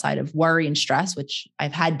emotions outside of worry and stress, which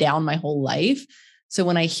I've had down my whole life. So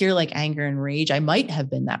when I hear like anger and rage, I might have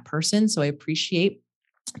been that person. So I appreciate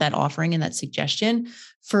that offering and that suggestion.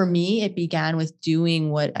 For me, it began with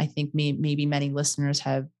doing what I think maybe many listeners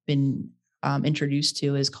have been introduced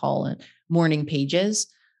to is called morning pages.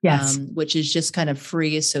 Yes. Which is just kind of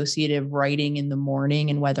free associative writing in the morning,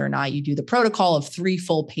 and whether or not you do the protocol of 3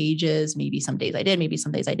 full pages, maybe some days I did, maybe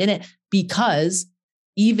some days I didn't, because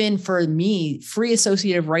even for me, free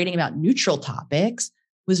associative writing about neutral topics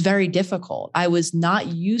was very difficult. I was not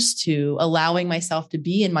used to allowing myself to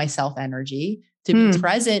be in my self energy, to be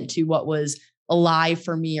present to what was alive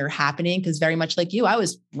for me or happening. Because very much like you, I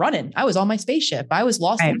was running, I was on my spaceship, I was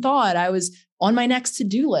lost in thought, I was on my next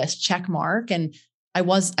to-do list, check mark. And I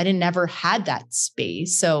didn't never had that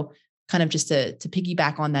space. So kind of just to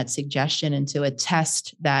piggyback on that suggestion and to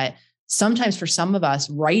attest that sometimes for some of us,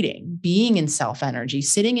 writing, being in self energy,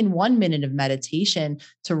 sitting in 1 minute of meditation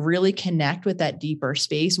to really connect with that deeper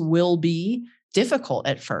space will be difficult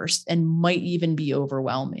at first and might even be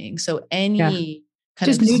overwhelming. So any kind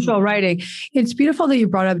just of neutral writing. It's beautiful that you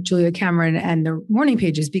brought up Julia Cameron and the morning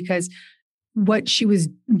pages, because what she was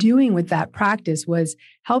doing with that practice was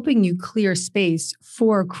helping you clear space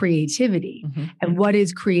for creativity. Mm-hmm. And what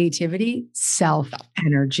is creativity?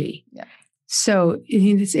 Self-energy. Yeah. So,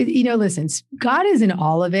 listen, God is in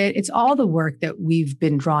all of it. It's all the work that we've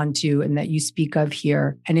been drawn to and that you speak of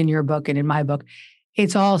here and in your book and in my book.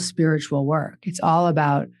 It's all spiritual work. It's all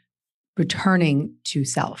about returning to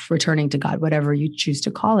self, returning to God, whatever you choose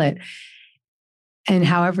to call it, and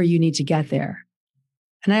however you need to get there.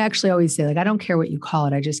 And I actually always say, I don't care what you call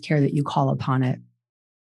it. I just care that you call upon it.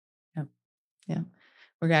 Yeah.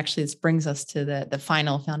 this brings us to the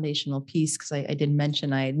final foundational piece, because I did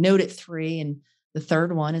mention I noted 3, and the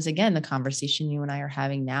third one is, again, the conversation you and I are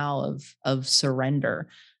having now of surrender,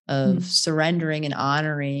 of surrendering and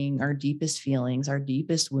honoring our deepest feelings, our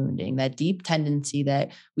deepest wounding, that deep tendency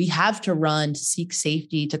that we have to run, to seek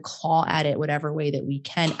safety, to claw at it whatever way that we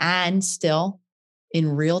can, and still in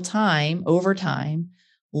real time, over time,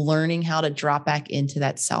 learning how to drop back into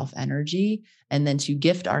that self energy, and then to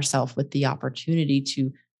gift ourselves with the opportunity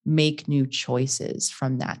to make new choices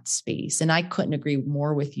from that space. And I couldn't agree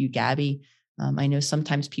more with you, Gabby. I know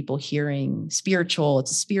sometimes people hearing spiritual,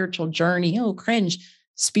 it's a spiritual journey. Oh, cringe.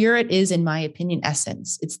 Spirit is, in my opinion,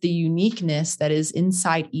 essence. It's the uniqueness that is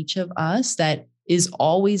inside each of us that is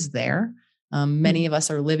always there. Many of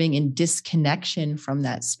us are living in disconnection from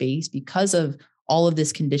that space because of all of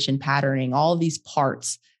this conditioned patterning, all of these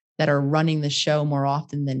parts that are running the show more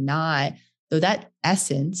often than not, though that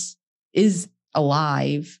essence is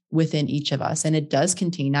alive within each of us. And it does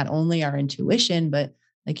contain not only our intuition, but,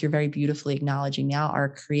 like you're very beautifully acknowledging now, our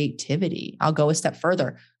creativity. I'll go a step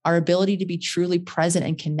further, our ability to be truly present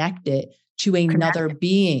and connected to another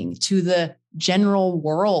being, to the general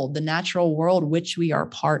world, the natural world, which we are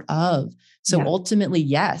part of. So ultimately,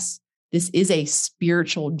 yes, this is a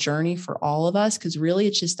spiritual journey for all of us, because really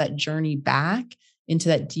it's just that journey back into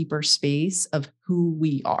that deeper space of who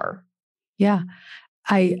we are. Yeah.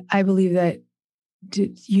 I believe that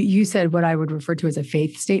you said what I would refer to as a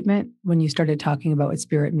faith statement when you started talking about what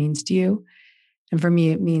spirit means to you. And for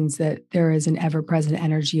me, it means that there is an ever-present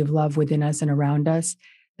energy of love within us and around us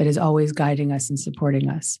that is always guiding us and supporting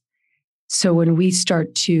us. So when we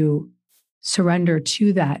start to surrender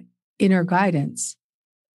to that inner guidance,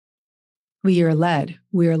 we are led.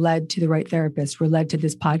 We are led to the right therapist. We're led to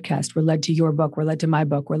this podcast. We're led to your book. We're led to my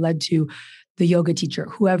book. We're led to the yoga teacher,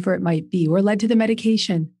 whoever it might be. We're led to the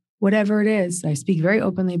medication, whatever it is. I speak very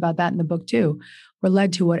openly about that in the book too. We're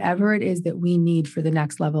led to whatever it is that we need for the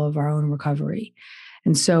next level of our own recovery.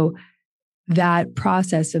 And so that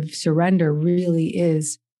process of surrender really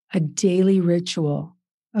is a daily ritual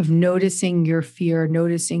of noticing your fear,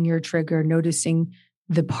 noticing your trigger, noticing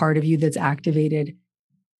the part of you that's activated,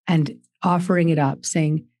 and offering it up,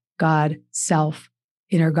 saying, God, self,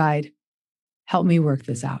 inner guide, help me work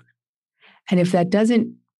this out. And if that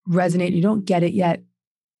doesn't resonate, you don't get it yet,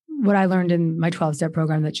 what I learned in my 12-step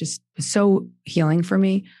program that just was so healing for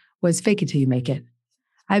me was fake it till you make it.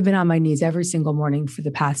 I've been on my knees every single morning for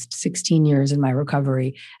the past 16 years in my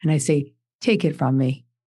recovery. And I say, take it from me.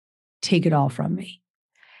 Take it all from me.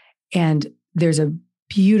 And there's a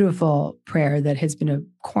beautiful prayer that has been a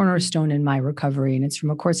cornerstone in my recovery, and it's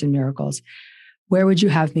from A Course in Miracles. Where would you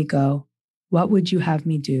have me go? What would you have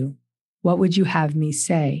me do? What would you have me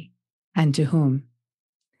say? And to whom?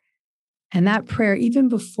 And that prayer, even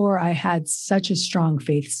before I had such a strong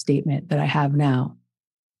faith statement that I have now,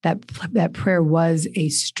 that prayer was a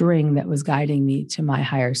string that was guiding me to my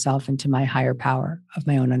higher self and to my higher power of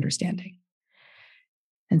my own understanding.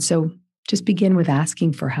 And so just begin with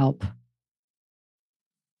asking for help.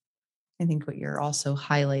 I think what you're also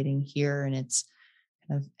highlighting here, and it's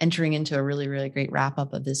kind of entering into a really, really great wrap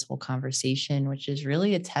up of this whole conversation, which is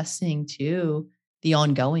really attesting to the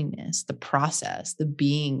ongoingness, the process, the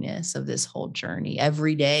beingness of this whole journey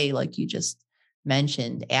every day, like you just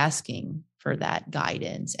mentioned, asking for that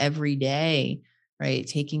guidance every day, right?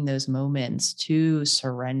 Taking those moments to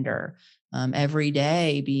surrender, every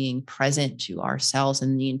day being present to ourselves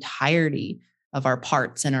and the entirety of our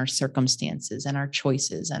parts and our circumstances and our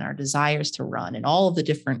choices and our desires to run and all of the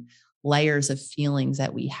different layers of feelings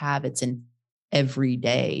that we have. It's an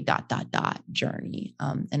everyday ... journey.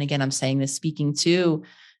 And again, I'm saying this speaking to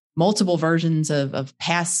multiple versions of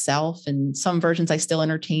past self, and some versions I still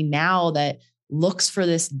entertain now, that looks for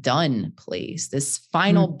this done place, this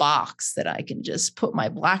final box that I can just put my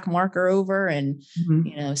black marker over and,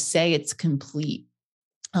 say it's complete.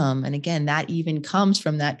 And again, that even comes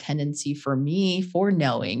from that tendency for me for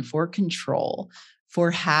knowing, for control,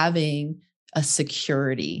 for having a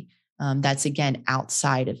security that's, again,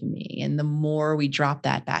 outside of me. And the more we drop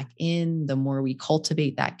that back in, the more we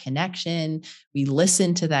cultivate that connection, we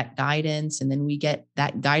listen to that guidance, and then we get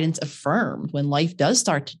that guidance affirmed when life does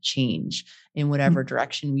start to change in whatever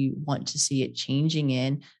direction we want to see it changing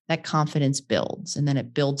in. That confidence builds, and then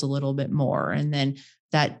it builds a little bit more. And then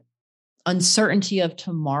that uncertainty of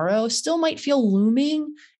tomorrow still might feel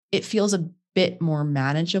looming. It feels a bit more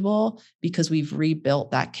manageable because we've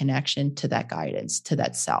rebuilt that connection to that guidance, to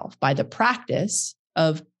that self, by the practice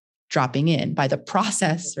of dropping in, by the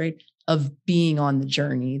process, right, of being on the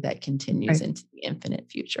journey that continues into the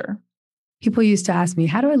infinite future. People used to ask me,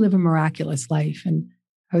 how do I live a miraculous life? And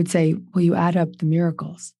I would say, will you add up the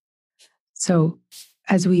miracles? So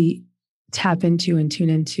as we tap into and tune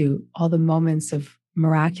into all the moments of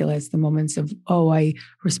miraculous, the moments of, oh, I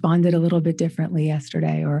responded a little bit differently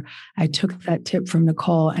yesterday, or I took that tip from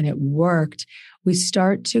Nicole and it worked. We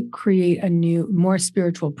start to create a new, more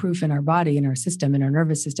spiritual proof in our body, in our system, in our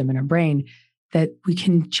nervous system, in our brain, that we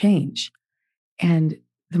can change. And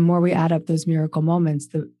the more we add up those miracle moments,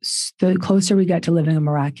 the closer we get to living a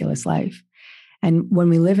miraculous life. And when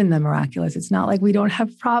we live in the miraculous, it's not like we don't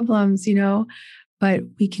have problems, but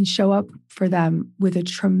we can show up for them with a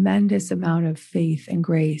tremendous amount of faith and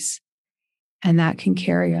grace. And that can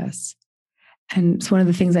carry us. And it's one of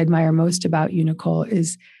the things I admire most about you, Nicole,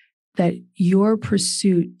 is that your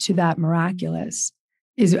pursuit to that miraculous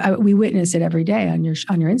is, we witness it every day on your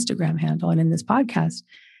Instagram handle and in this podcast.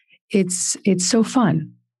 It's so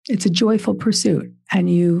fun. It's a joyful pursuit. And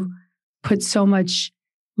you put so much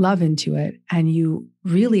love into it, and you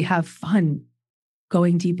really have fun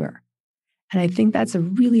going deeper. And I think that's a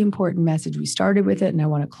really important message. We started with it, and I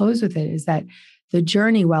want to close with it, is that the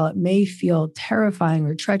journey, while it may feel terrifying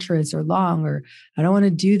or treacherous or long, or I don't want to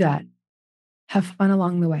do that, have fun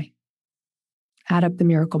along the way. Add up the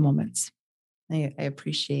miracle moments. I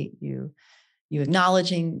appreciate you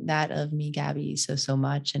acknowledging that of me, Gabby, so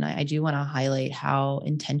much. And I do want to highlight how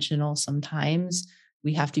intentional sometimes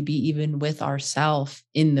we have to be even with ourselves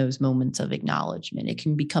in those moments of acknowledgement. It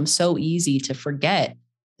can become so easy to forget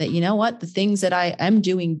that, you know what, the things that I am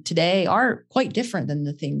doing today are quite different than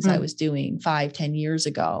the things I was doing 5-10 years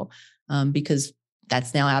ago, because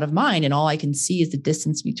that's now out of mind. And all I can see is the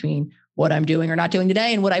distance between what I'm doing or not doing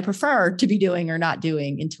today and what I prefer to be doing or not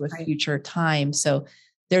doing into a future time. So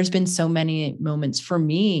there's been so many moments for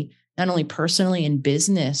me, not only personally in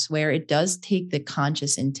business, where it does take the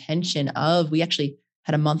conscious intention of, we actually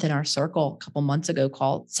had a month in our circle a couple months ago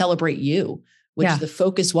called Celebrate You, which the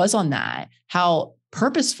focus was on that, how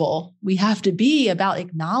purposeful we have to be about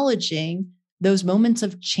acknowledging those moments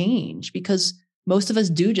of change, because most of us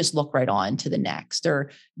do just look right on to the next, or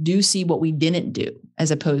do see what we didn't do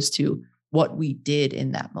as opposed to what we did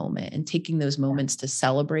in that moment. And taking those moments to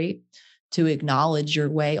celebrate, to acknowledge your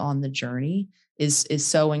way on the journey is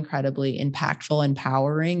so incredibly impactful,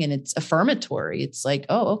 empowering, and it's affirmatory. It's like,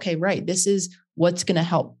 oh, okay, right. This is what's going to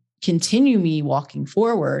help continue me walking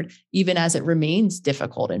forward, even as it remains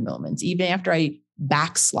difficult in moments, even after I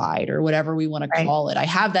backslide or whatever we want to call it. I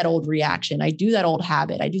have that old reaction. I do that old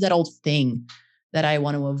habit. I do that old thing that I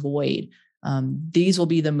want to avoid. These will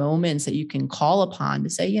be the moments that you can call upon to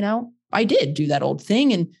say, I did do that old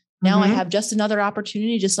thing. And now I have just another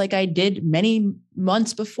opportunity, just like I did many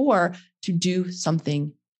months before, to do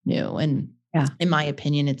something new. And in my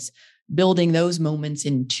opinion, it's building those moments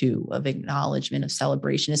of acknowledgement, of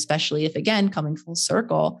celebration, especially if, again, coming full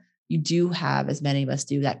circle, you do have, as many of us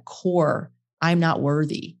do, that core, I'm not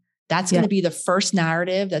worthy. That's going to be the first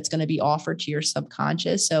narrative that's going to be offered to your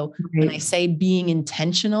subconscious. So when I say being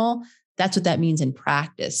intentional, that's what that means in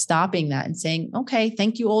practice, stopping that and saying, okay,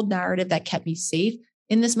 thank you, old narrative that kept me safe.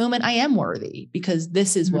 In this moment, I am worthy because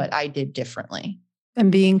this is what I did differently.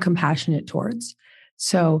 And being compassionate towards.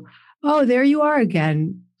 So, oh, there you are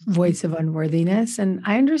again, voice of unworthiness. And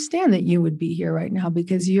I understand that you would be here right now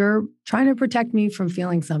because you're trying to protect me from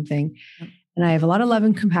feeling something. And I have a lot of love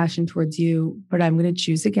and compassion towards you, but I'm going to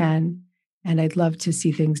choose again. And I'd love to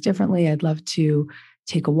see things differently. I'd love to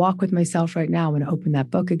take a walk with myself right now. I'm going to open that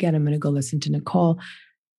book again. I'm going to go listen to Nicole,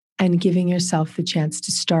 and giving yourself the chance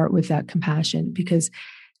to start with that compassion, because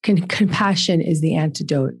compassion is the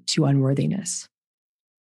antidote to unworthiness.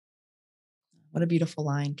 What a beautiful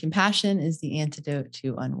line. Compassion is the antidote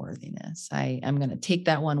to unworthiness. I'm going to take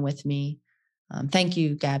that one with me. Thank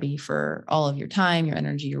you, Gabby, for all of your time, your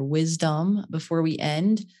energy, your wisdom. Before we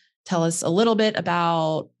end, tell us a little bit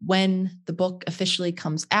about when the book officially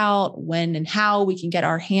comes out, when and how we can get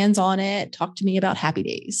our hands on it. Talk to me about Happy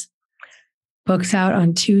Days. Book's out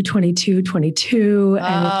on 2/22/22.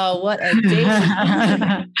 Oh, what a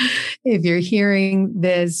date. If you're hearing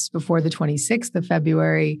this before the 26th of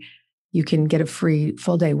February, you can get a free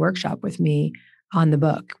full day workshop with me on the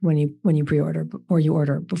book when you pre-order or you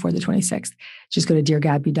order before the 26th. Just go to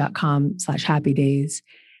deargabby.com/happydays.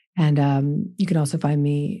 And you can also find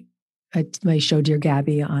me at my show, Dear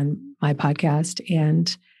Gabby, on my podcast.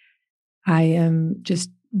 And I am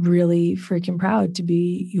just really freaking proud to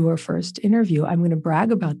be your first interview. I'm going to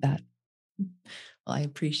brag about that. Well, I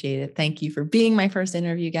appreciate it. Thank you for being my first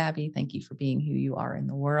interview, Gabby. Thank you for being who you are in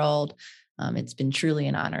the world. It's been truly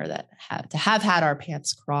an honor to have had our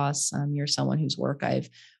paths cross. You're someone whose work I've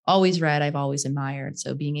always read, I've always admired.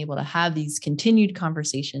 So being able to have these continued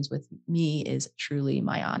conversations with me is truly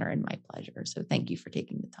my honor and my pleasure. So thank you for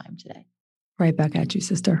taking the time today. Right back at you,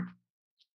 sister.